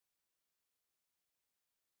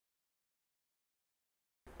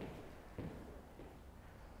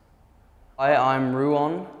Hi, I'm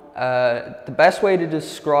Ruan. The best way to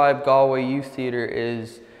describe Galway Youth Theatre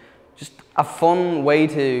is just a fun way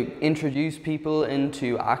to introduce people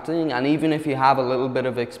into acting, and even if you have a little bit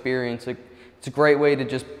of experience, it's a great way to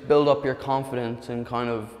just build up your confidence and kind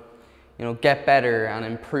of, get better and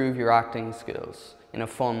improve your acting skills in a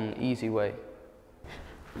fun, easy way.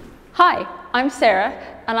 Hi, I'm Sarah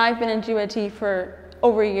and I've been in GYT for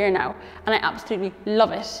over a year now and I absolutely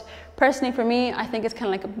love it. Personally for me, I think it's kind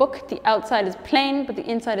of like a book. The outside is plain, but the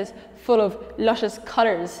inside is full of luscious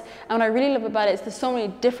colours. And what I really love about it is there's so many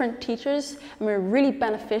different teachers and we're really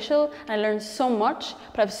beneficial and I learn so much,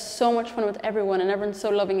 but I have so much fun with everyone and everyone's so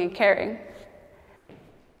loving and caring.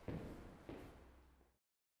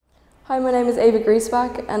 Hi, my name is Ava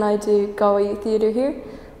Griesbach and I do Galway Youth Theatre here.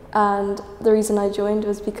 And the reason I joined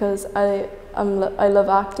was because I love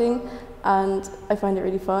acting and I find it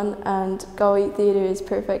really fun, and Galway Youth Theatre is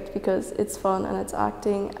perfect because it's fun and it's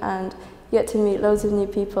acting and you get to meet loads of new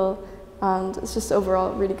people and it's just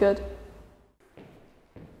overall really good.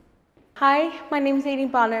 Hi, my name is Aileen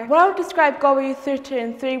Bonner. What I would describe Galway Youth Theatre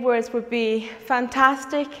in 3 words would be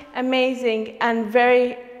fantastic, amazing and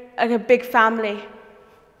very like a big family.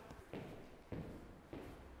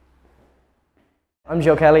 I'm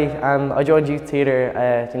Joe Kelly and I joined Youth Theatre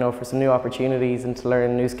for some new opportunities and to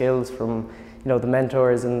learn new skills from the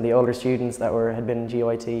mentors and the older students that had been in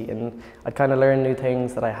GYT, and I'd kind of learned new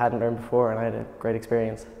things that I hadn't learned before and I had a great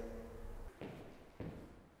experience.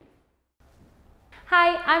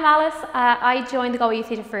 Hi, I'm Alice. I joined the Galway Youth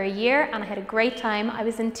Theatre for a year and I had a great time. I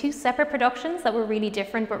was in 2 separate productions that were really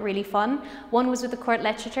different but really fun. One was with the Court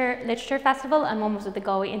Literature Festival and one was with the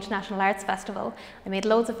Galway International Arts Festival. I made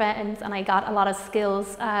loads of friends and I got a lot of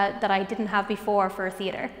skills that I didn't have before for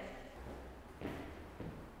theatre.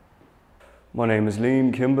 My name is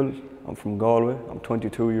Liam Kimball. I'm from Galway. I'm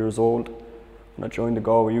 22 years old and I joined the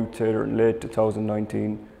Galway Youth Theatre in late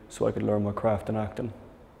 2019 so I could learn my craft in acting.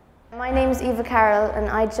 My name is Eva Carroll and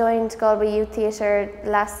I joined Galway Youth Theatre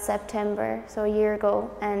last September, so a year ago,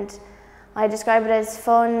 and I describe it as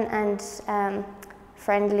fun and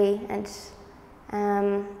friendly and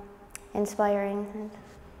inspiring. And,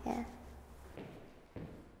 yeah.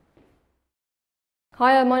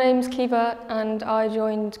 Hi, my name's Kiva and I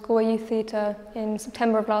joined Galway Youth Theatre in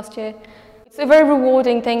September of last year. It's a very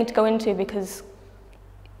rewarding thing to go into because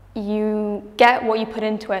you get what you put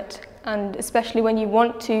into it, and especially when you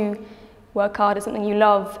want to work hard at something you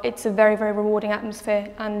love, it's a very, very rewarding atmosphere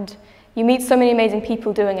and you meet so many amazing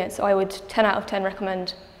people doing it, so I would 10 out of 10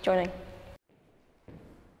 recommend joining.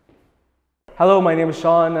 Hello, my name is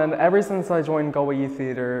Sean and ever since I joined Galway Youth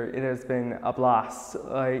Theatre it has been a blast.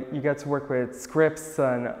 You get to work with scripts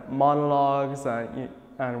and monologues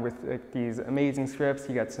and with these amazing scripts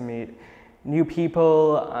you get to meet new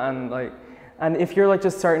people, and if you're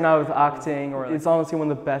just starting out with acting, it's honestly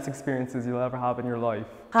one of the best experiences you'll ever have in your life.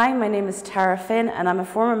 Hi, my name is Tara Finn and I'm a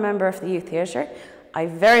former member of the Youth Theatre. I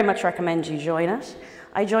very much recommend you join it.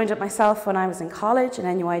 I joined it myself when I was in college in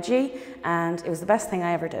NUIG and it was the best thing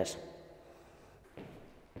I ever did.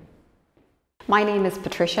 My name is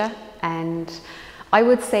Patricia and I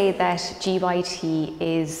would say that GYT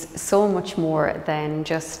is so much more than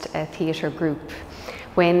just a theatre group.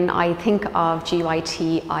 When I think of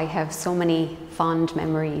GYT, I have so many fond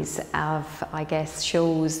memories of,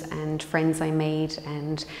 shows and friends I made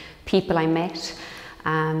and people I met.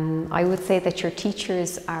 I would say that your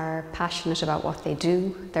teachers are passionate about what they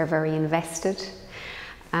do. They're very invested.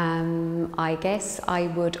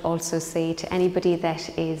 I would also say to anybody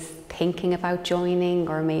that is thinking about joining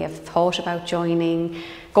or may have thought about joining,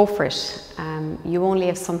 go for it. You only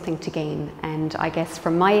have something to gain, and I guess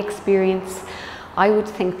from my experience, I would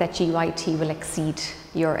think that GYT will exceed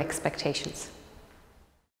your expectations.